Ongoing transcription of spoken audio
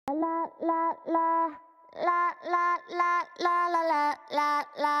la la la la la la la la la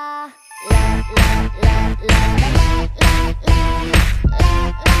la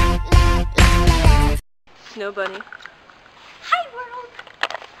Snow Bunny. Hi world.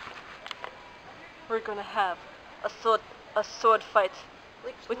 We're gonna have a sword fight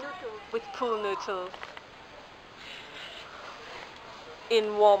with pool noodles in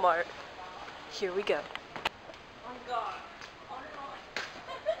Walmart. Here we go. On God.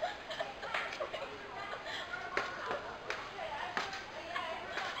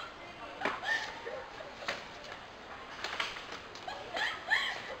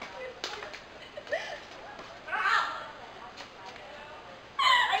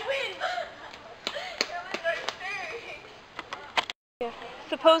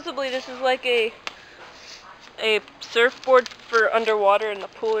 Supposedly this is like a surfboard for underwater in the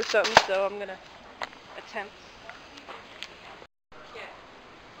pool or something, so I'm gonna attempt. Yeah.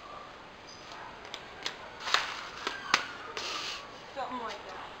 Something like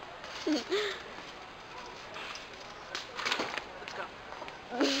that. Let's go.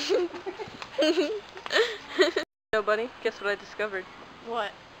 No, buddy, guess what I discovered?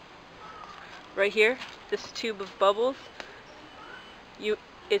 What? Right here, this tube of bubbles.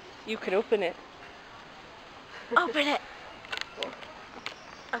 You can open it. Open it.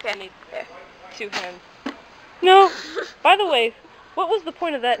 Okay. I need 2 hands. No. By the way, what was the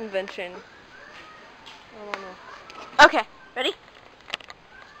point of that invention? I don't know. Okay. Ready?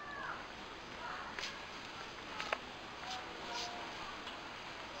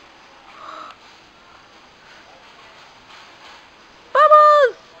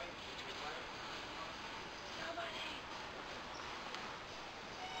 Bubbles!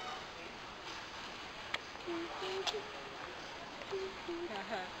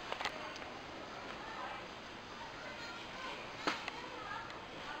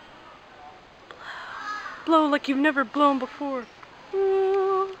 Blow like you've never blown before.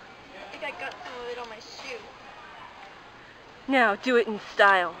 I think I got some of it on my shoe. Now do it in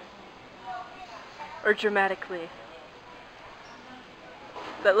style. Or dramatically.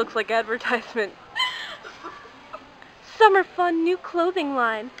 That looks like advertisement. Summer fun new clothing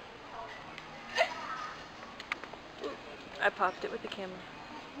line. I popped it with the camera.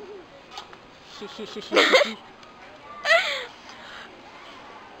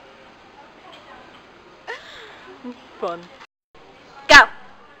 Fun. Go! And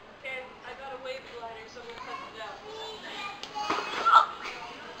I got a wave glider, so I'm gonna test it out.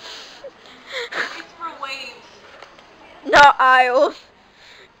 It's for waves. Not aisles.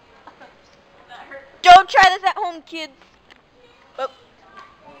 That hurt. Don't try this at home, kids. Oh.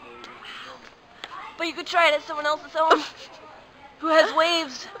 But you could try it at someone else's home Who has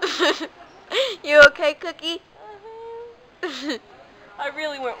waves? You okay, Cookie? I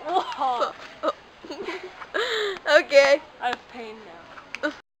really went, whoa. Okay. I have pain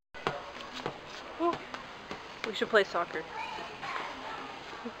now. We should play soccer.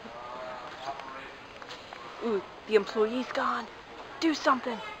 Ooh, the employee's gone. Do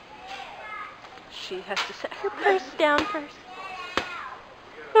something. She has to set her purse down first.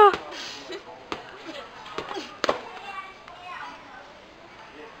 Oh.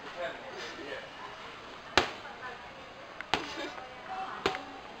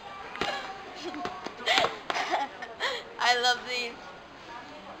 I love these.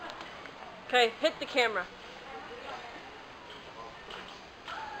 Okay, hit the camera.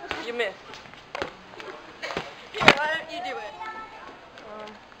 You missed. Here, why don't you do it?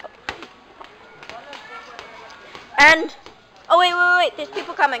 And oh wait, there's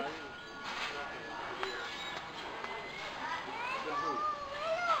people coming.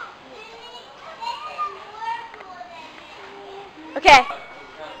 Okay.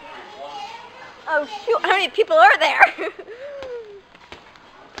 Oh shoot, how many people are there?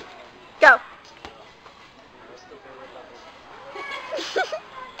 Go.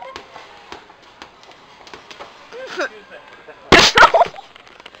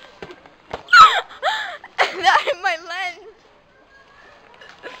 That hit my lens.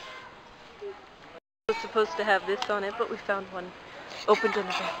 I was supposed to have this on it, but we found one opened in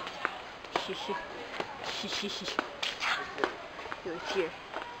the back. It's here.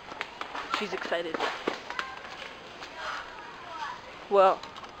 She's excited. Well,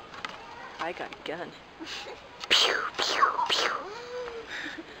 I got a gun. Pew, pew, pew.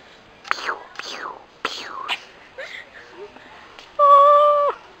 Pew, pew, pew.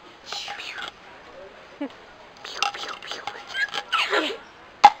 Oh. Pew. Pew, pew, pew.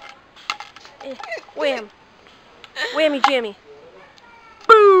 Wham. Whammy jammy.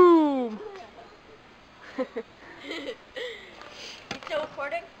 Boom. You still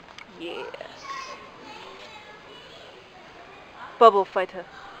recording? Yes. Bubble fighter.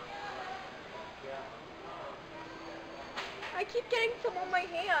 I keep getting some on my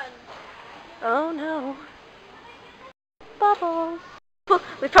hand. Oh no. Bubbles.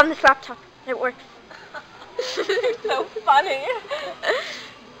 We found this laptop. It works. So funny.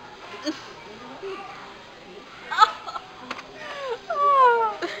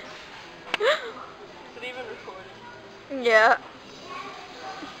 Oh. Is it even recording? Yeah.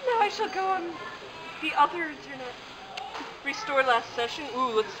 Now I shall go on the other internet. Restore last session.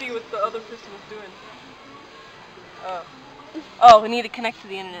 Ooh, let's see what the other person is doing. Oh. Oh, we need to connect to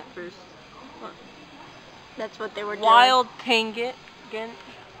the internet first. That's what they were doing. Wild Tanget. Again.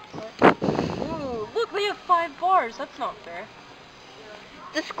 Ooh, look, we have 5 bars. That's not fair.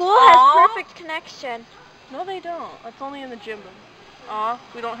 The school has Aw. perfect connection. No, they don't. That's only in the gym. Aw,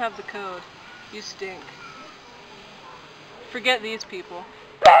 we don't have the code. You stink. Forget these people.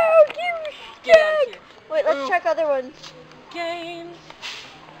 Oh, you Get out of stink! here. Wait, let's Ooh. check other ones. Games.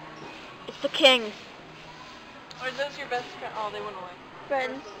 It's the Kings. Are those your best friends? Oh, they went away.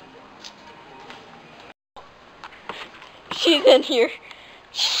 Friends. She's in here.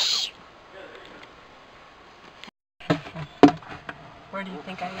 Shh. Where do you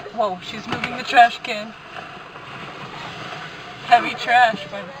think I am? Whoa, she's moving the trash can. Heavy trash.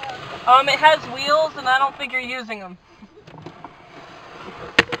 It has wheels and I don't think you're using them.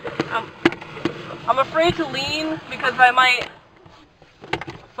 I'm afraid to lean because I might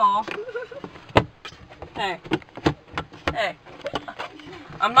fall. Hey. Hey.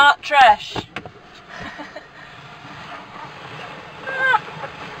 I'm not trash.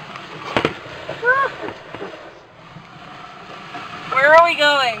 Where are we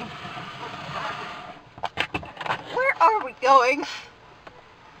going? Where are we going?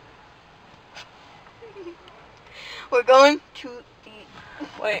 We're going to the...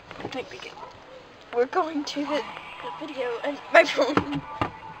 Wait, take the game. We're going to the video and my phone.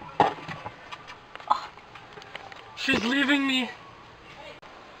 She's leaving me.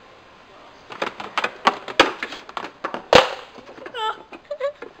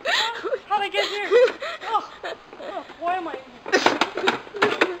 How'd I get here? Oh, why am I here?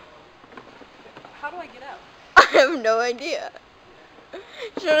 How do I get out? I have no idea.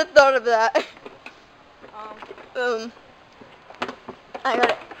 Should have thought of that. I got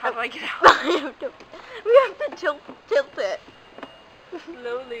it. How do I get out? We have to tilt it.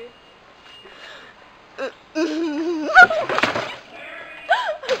 Slowly.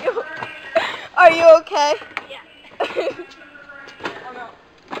 Are you okay? Yeah. Oh no.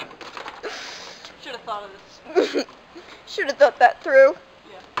 Should have thought of this. Should have thought that through.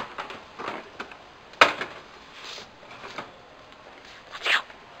 Yeah. Let's go.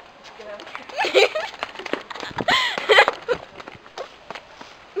 Get out.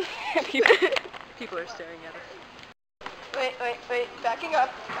 People are staring at us. Wait. Backing up.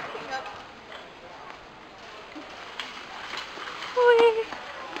 Whee.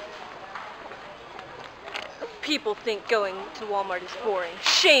 People think going to Walmart is boring.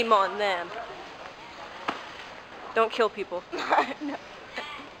 Shame on them. Don't kill people. No.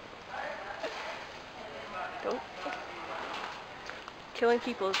 Don't. Killing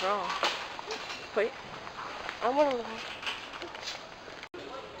people is wrong. Wait. I want to.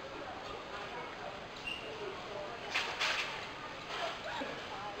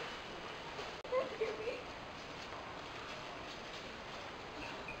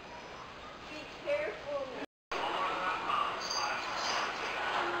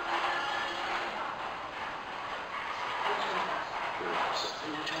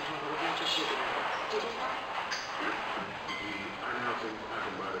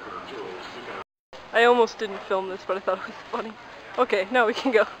 I almost didn't film this, but I thought it was funny. Okay, now we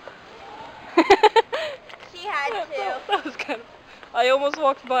can go. She had to. That was kind of... I almost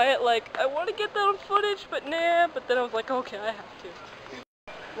walked by it like, I want to get that on footage, but nah. But then I was like, okay, I have to.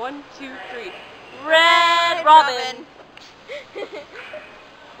 1, 2, 3. Red Robin!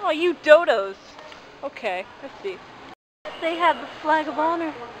 Oh, you dodos. Okay, let's see. They have the flag of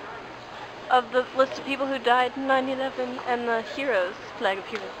honor of the list of people who died in 9/11 and the heroes, flag of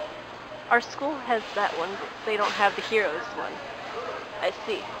heroes. Our school has that one, but they don't have the heroes one. I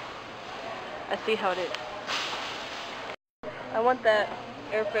see. I see how it is. I want that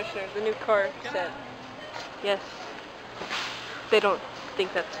air freshener, the new car set. Yes. They don't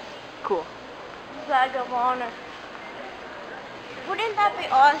think that's cool. Flag of honor. Wouldn't that be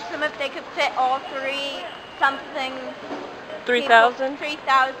awesome if they could fit all 3,000?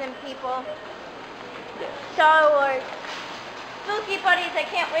 3,000 people. Yeah. Star Wars. Spooky Buddies, I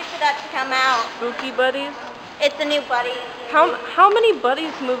can't wait for that to come out. Spooky Buddies? It's a new Buddy. How many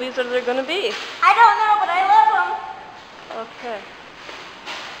Buddies movies are there gonna be? I don't know, but I love them. Okay.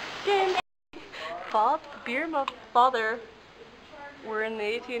 Game. Beer, my father. We're in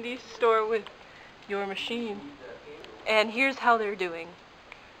the AT&T store with your machine. And here's how they're doing.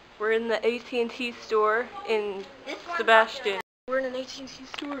 We're in the AT&T store in Sebastian. We're in an AT&T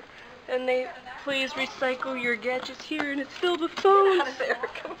store, and they please recycle your gadgets here, and it's filled with phones.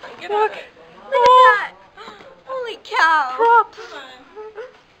 Come on, get Look Look. at that. Holy cow. Props.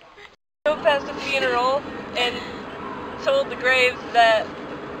 Drove past a funeral and told the graves that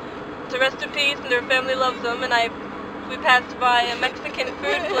to rest in peace and their family loves them, and we passed by a Mexican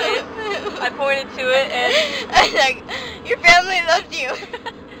food place. I pointed to it and I was like, your family loves you.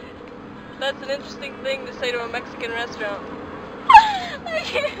 That's an interesting thing to say to a Mexican restaurant. I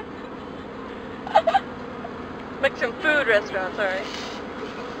can't. Mexican food restaurant, sorry.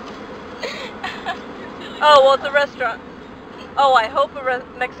 Oh, well, it's a restaurant. Oh, I hope a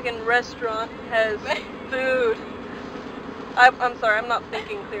Mexican restaurant has food. I'm sorry, I'm not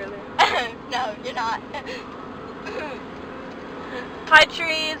thinking clearly. No, you're not. Hi,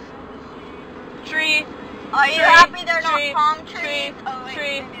 trees. Tree. Are you happy they're not palm trees?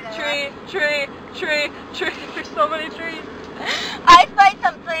 Tree. There's so many trees. I spy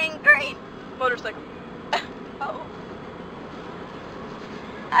something green. Motorcycle. Oh.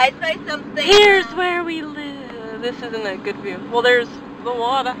 I spy something. Here's where we live. This isn't a good view. Well, there's the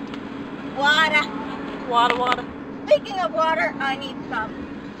water. Water. Water. Speaking of water, I need some.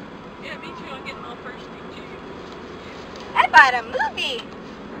 Yeah, me too. I'm getting all thirsty too. I bought a movie.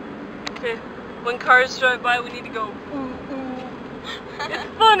 Okay. When cars drive by, we need to go, ooh, ooh. It's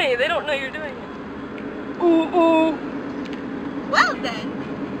funny. They don't know you're doing it. Ooh, ooh. Well then.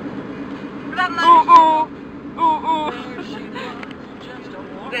 What about my Ooh, ooh.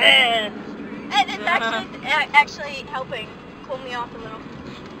 And it's actually helping cool me off a little.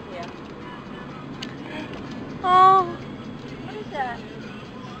 Yeah. Oh. What is that?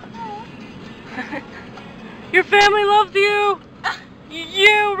 Your family loves you.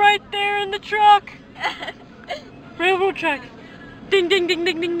 You right there in the truck. Railroad track. Ding, ding, ding,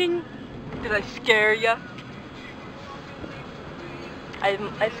 ding, ding, ding. Did I scare ya? I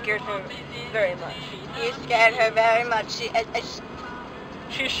scared her very much. You scared her very much.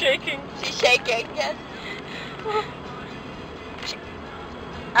 She's shaking. She's shaking, yes.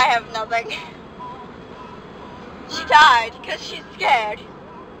 I have nothing. She died because she's scared.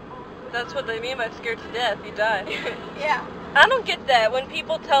 That's what they mean by scared to death. You die. Yeah. I don't get that when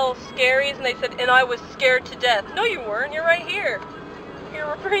people tell scaries and they said, and I was scared to death. No, you weren't. You're right here. You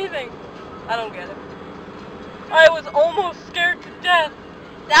were breathing. I don't get it. I was almost scared to death.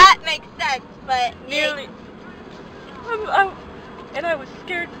 That makes sense, but Nearly. And I was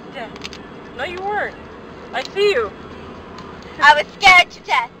scared to death. No, you weren't. I see you. I was scared to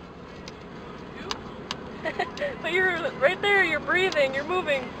death. But you're right there. You're breathing. You're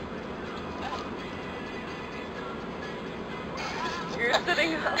moving. You're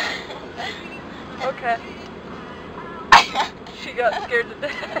sitting up. Okay. She got scared to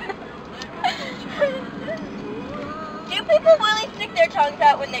death. Do people really stick their tongues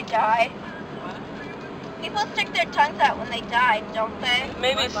out when they die? What? People stick their tongues out when they die, don't they?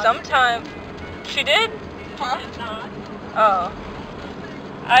 Maybe sometime. She did? Huh? Oh.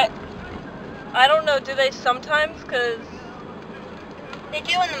 I don't know. Do they sometimes? Cause They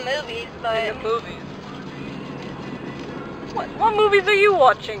do in the movies, but in the movies. What movies are you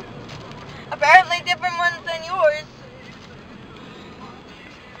watching? apparently different ones than yours.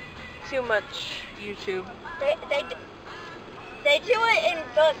 Too much YouTube. They do it in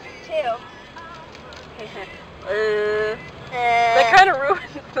books too. That kind of ruins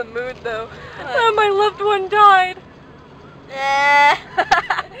the mood, though. Oh, my loved one died.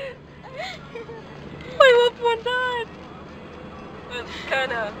 My loved one died. It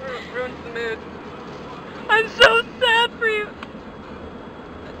kind of ruins the mood. I'm so sad for you.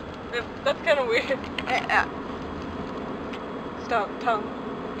 That's kind of weird. Stop, tongue.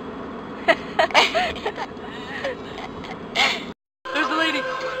 There's a lady.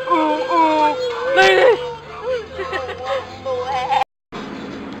 Ooh, ooh, lady.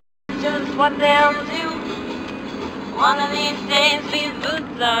 Just what they'll do. One of these days, these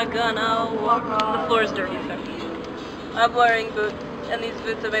boots are gonna walk on. The floor is dirty, sir. I'm wearing boots, and these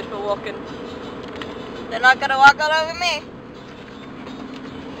boots are made for walking. They're not gonna walk all over me.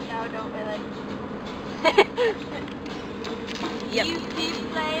 No, don't really. Yep. You keep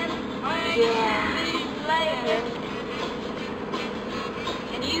playing. Yeah. Keep playing.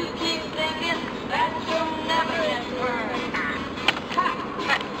 And you keep thinking that you'll never end.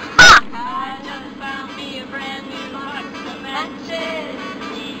 I just found me a friend.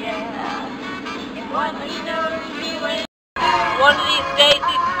 One of these days,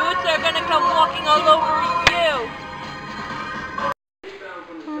 these boots are gonna come walking all over you.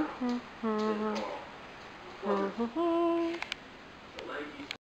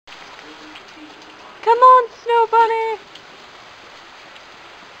 Come on, Snow Bunny.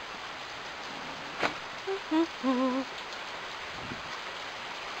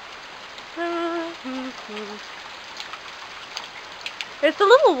 It's a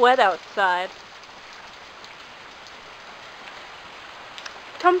little wet outside.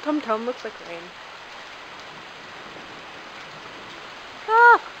 Tum tum tum, looks like rain.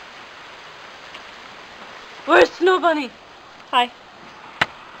 Ah! Where's Snow Bunny? Hi.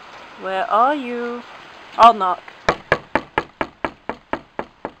 Where are you? I'll knock.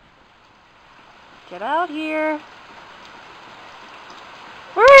 Get out here.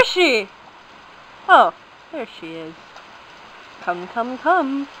 Where is she? Oh, there she is. Come, come,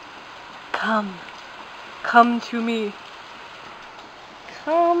 come. Come. Come to me.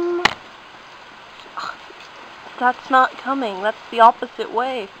 Come. That's not coming. That's the opposite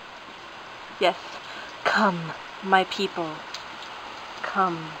way. Yes. Come, my people.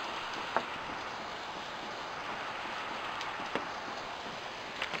 Come.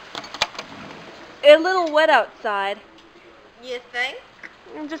 A little wet outside. You think?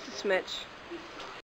 Just a smidge.